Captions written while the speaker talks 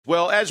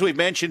Well, as we've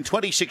mentioned,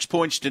 26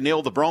 points to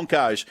nil, the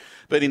Broncos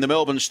beating the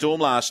Melbourne Storm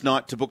last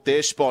night to book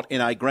their spot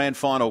in a grand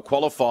final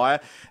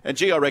qualifier. And,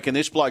 gee, I reckon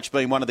this bloke's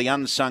been one of the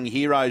unsung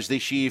heroes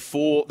this year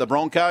for the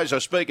Broncos. I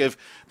speak of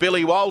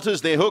Billy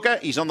Walters, their hooker.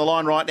 He's on the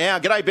line right now.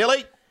 G'day,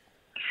 Billy.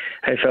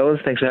 Hey, fellas.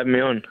 Thanks for having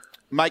me on.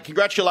 Mate,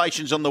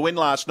 congratulations on the win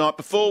last night.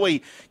 Before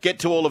we get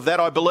to all of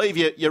that, I believe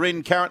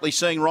you're currently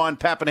seeing Ryan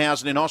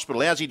Papenhuyzen in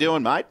hospital. How's he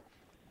doing, mate?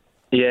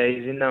 Yeah,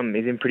 he's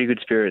in pretty good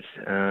spirits.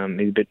 He's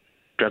a bit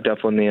drugged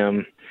up on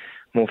the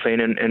morphine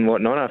and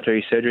whatnot after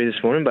his surgery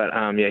this morning, but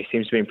he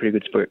seems to be in pretty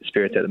good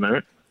spirits at the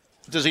moment.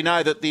 Does he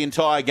know that the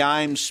entire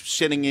game's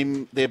sending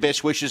him their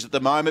best wishes at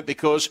the moment?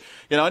 Because,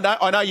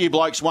 I know you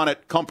blokes won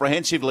it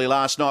comprehensively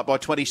last night by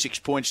 26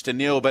 points to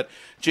nil, but,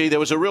 gee, there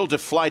was a real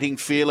deflating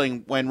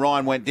feeling when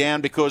Ryan went down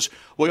because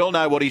we all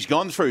know what he's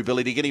gone through,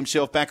 Billy, to get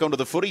himself back onto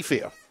the footy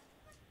field.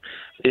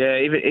 Yeah,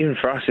 even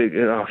for us,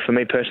 for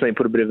me personally, it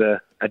put a bit of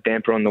a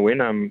damper on the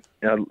win.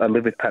 I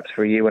lived with Paps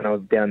for a year when I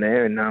was down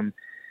there, and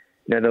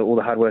all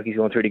the hard work he's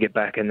gone through to get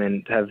back and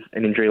then to have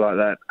an injury like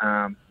that,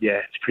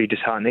 it's pretty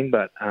disheartening,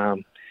 but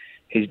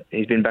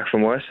he's been back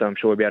from worse, so I'm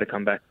sure we'll be able to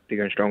come back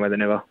bigger and stronger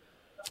than ever.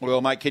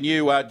 Well, mate, can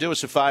you do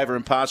us a favour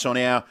and pass on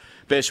our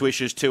best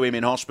wishes to him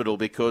in hospital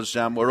because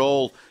we're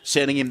all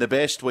sending him the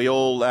best. We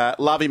all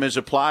love him as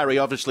a player. He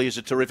obviously is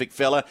a terrific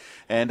fella,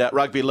 and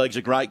rugby league's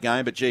a great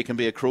game, but, gee, it can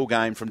be a cruel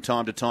game from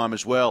time to time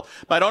as well.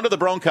 Mate, on to the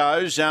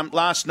Broncos.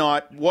 Last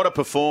night, what a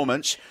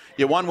performance.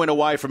 You're one win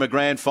away from a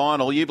grand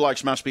final. You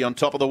blokes must be on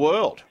top of the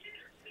world.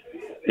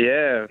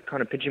 Yeah,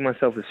 kind of pinching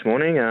myself this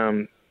morning.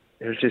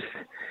 It was just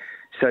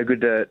so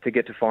good to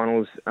get to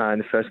finals in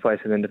the first place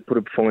and then to put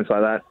a performance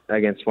like that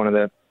against one of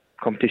the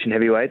competition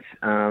heavyweights.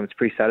 It's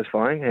pretty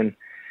satisfying, and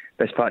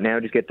best part now,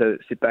 just get to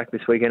sit back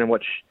this weekend and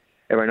watch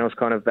everyone else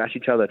kind of bash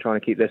each other, trying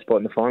to keep their spot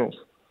in the finals.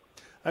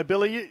 Hey,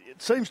 Billy,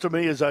 it seems to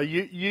me as though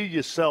you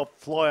yourself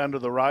fly under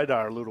the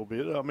radar a little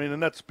bit. I mean,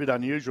 and that's a bit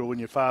unusual when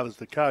your father's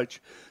the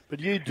coach, but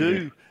you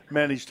do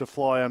manage to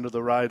fly under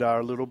the radar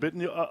a little bit.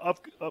 And I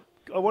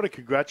want to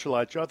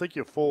congratulate you. I think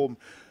your form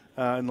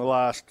in the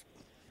last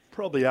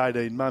probably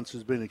 18 months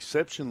has been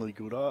exceptionally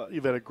good.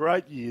 You've had a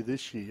great year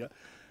this year,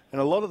 and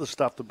a lot of the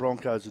stuff the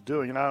Broncos are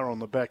doing are on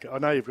the back. I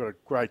know you've got a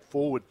great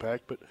forward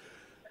pack, but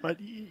mate,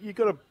 you've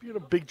got a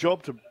big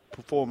job to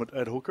perform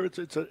at hooker.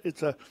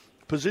 It's a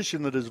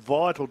position that is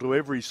vital to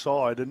every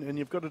side, and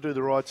you've got to do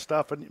the right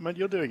stuff. And mate,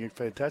 you're doing a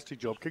fantastic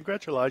job.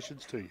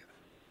 Congratulations to you.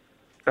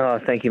 Oh,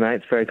 thank you, mate.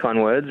 It's very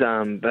kind words.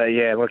 But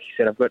yeah, like you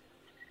said, I've got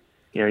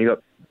you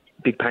got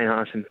Big Payne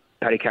Haas and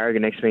Paddy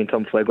Carrigan next to me, and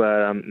Tom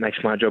Flegler makes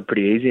my job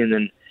pretty easy, and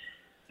then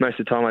most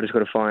of the time I just got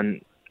to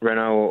find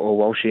Renault or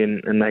Walshy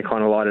and they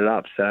kind of light it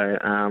up. So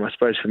I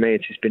suppose for me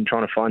it's just been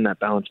trying to find that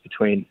balance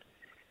between,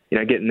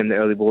 getting them the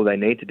early ball they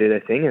need to do their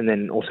thing and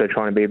then also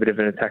trying to be a bit of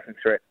an attacking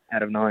threat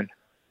out of 9.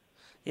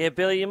 Yeah,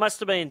 Billy, you must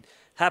have been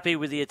happy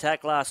with the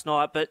attack last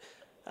night, but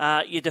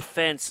your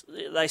defence,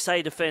 they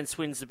say defence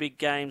wins the big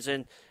games,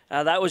 and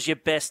that was your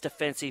best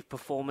defensive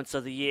performance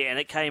of the year, and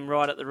it came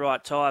right at the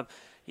right time.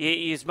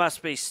 You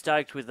must be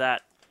stoked with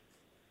that.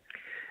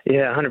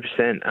 Yeah,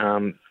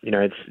 100%.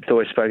 It's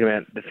always spoken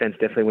about defence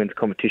definitely wins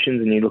competitions,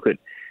 and you look at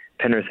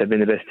Penrith, they've been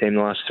the best team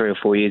the last 3 or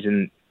 4 years,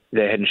 and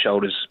their head and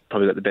shoulders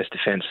probably got the best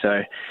defence.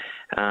 So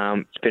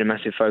it's been a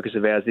massive focus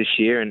of ours this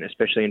year, and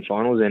especially in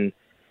finals. And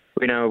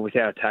we know with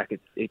our attack,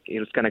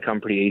 it's going to come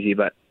pretty easy,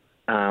 but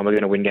we're going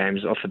to win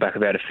games off the back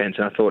of our defence.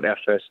 And I thought our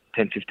first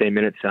 10, 15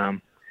 minutes,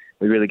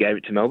 we really gave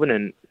it to Melbourne,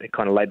 and it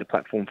kind of laid the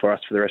platform for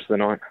us for the rest of the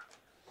night.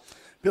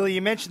 Billy,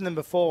 you mentioned them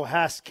before,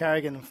 Haas,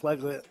 Carrigan and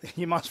Flegler.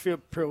 You must feel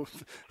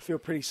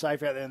pretty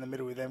safe out there in the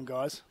middle with them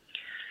guys.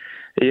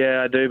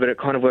 Yeah, I do, but it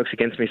kind of works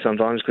against me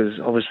sometimes because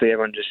obviously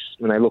everyone just,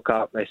 when they look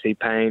up, they see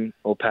Payne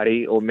or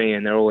Paddy or me,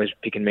 and they're always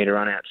picking me to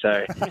run out.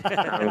 So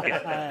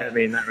get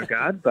me in that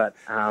regard. But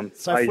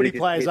so footy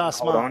players are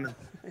smart.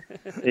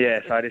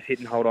 Yeah, so I just hit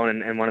and hold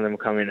on, and one of them will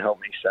come in and help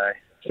me. So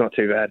it's not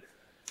too bad.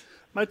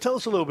 Mate, tell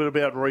us a little bit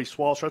about Reece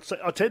Walsh.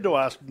 I tend to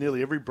ask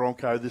nearly every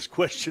Bronco this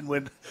question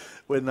when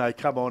they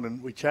come on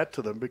and we chat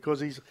to them because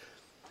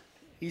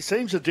he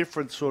seems a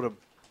different sort of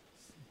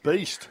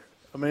beast.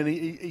 I mean,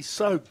 he's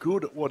so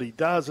good at what he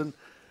does, and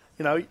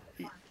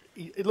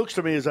it looks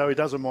to me as though he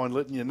doesn't mind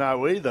letting you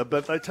know either.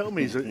 But they tell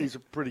me he's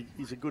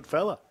a good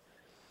fella.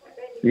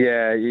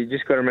 Yeah, you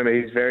just got to remember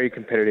he's very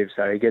competitive,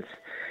 so he gets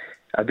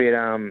a bit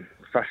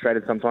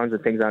frustrated sometimes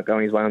that things aren't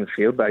going his way on the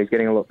field, but he's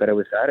getting a lot better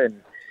with that.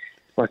 And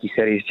like you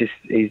said,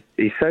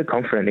 he's so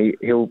confident.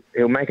 He'll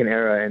make an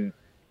error, and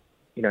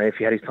if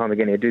he had his time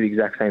again, he'd do the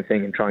exact same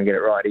thing and try and get it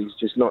right. He's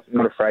just not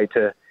afraid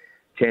to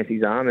chance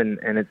his arm,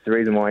 and it's the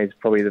reason why he's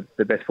probably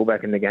the best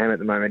fullback in the game at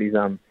the moment.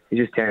 He's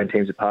just tearing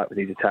teams apart with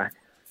his attack.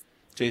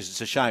 Jeez,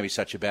 it's a shame he's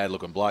such a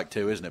bad-looking bloke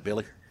too, isn't it,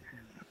 Billy?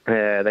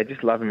 Yeah, they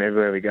just love him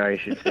everywhere we go. You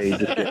should see. He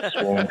just gets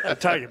swarmed. I'll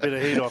take a bit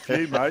of heat off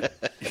you, mate.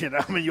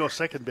 You're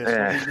second best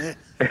one in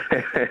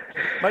there.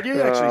 Mate,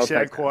 you actually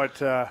sound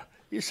quite...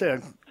 you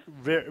sound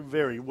very,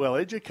 very well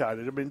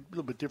educated. I mean, a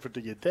little bit different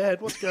to your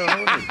dad. What's going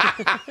on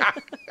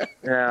here?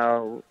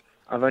 Now,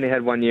 I've only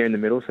had 1 year in the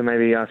middle, so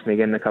maybe ask me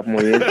again in a couple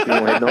more years. A few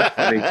more head knocks,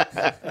 maybe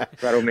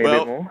rattle me a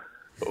bit more.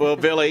 Well,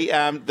 Billy,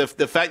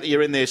 the fact that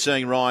you're in there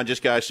seeing Ryan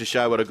just goes to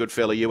show what a good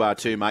fella you are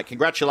too, mate.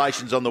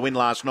 Congratulations on the win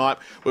last night.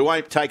 We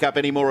won't take up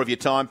any more of your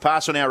time.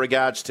 Pass on our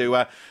regards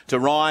to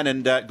Ryan,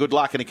 and good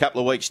luck in a couple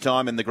of weeks'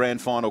 time in the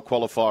grand final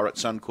qualifier at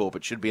Suncorp.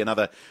 It should be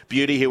another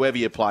beauty, whoever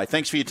you play.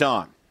 Thanks for your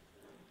time.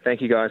 Thank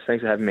you, guys.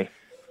 Thanks for having me.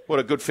 What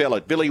a good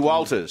fella. Billy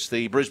Walters,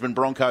 the Brisbane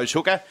Broncos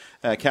hooker,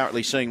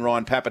 currently seeing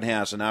Ryan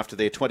Papenhuyzen after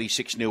their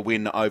 26-0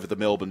 win over the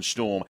Melbourne Storm.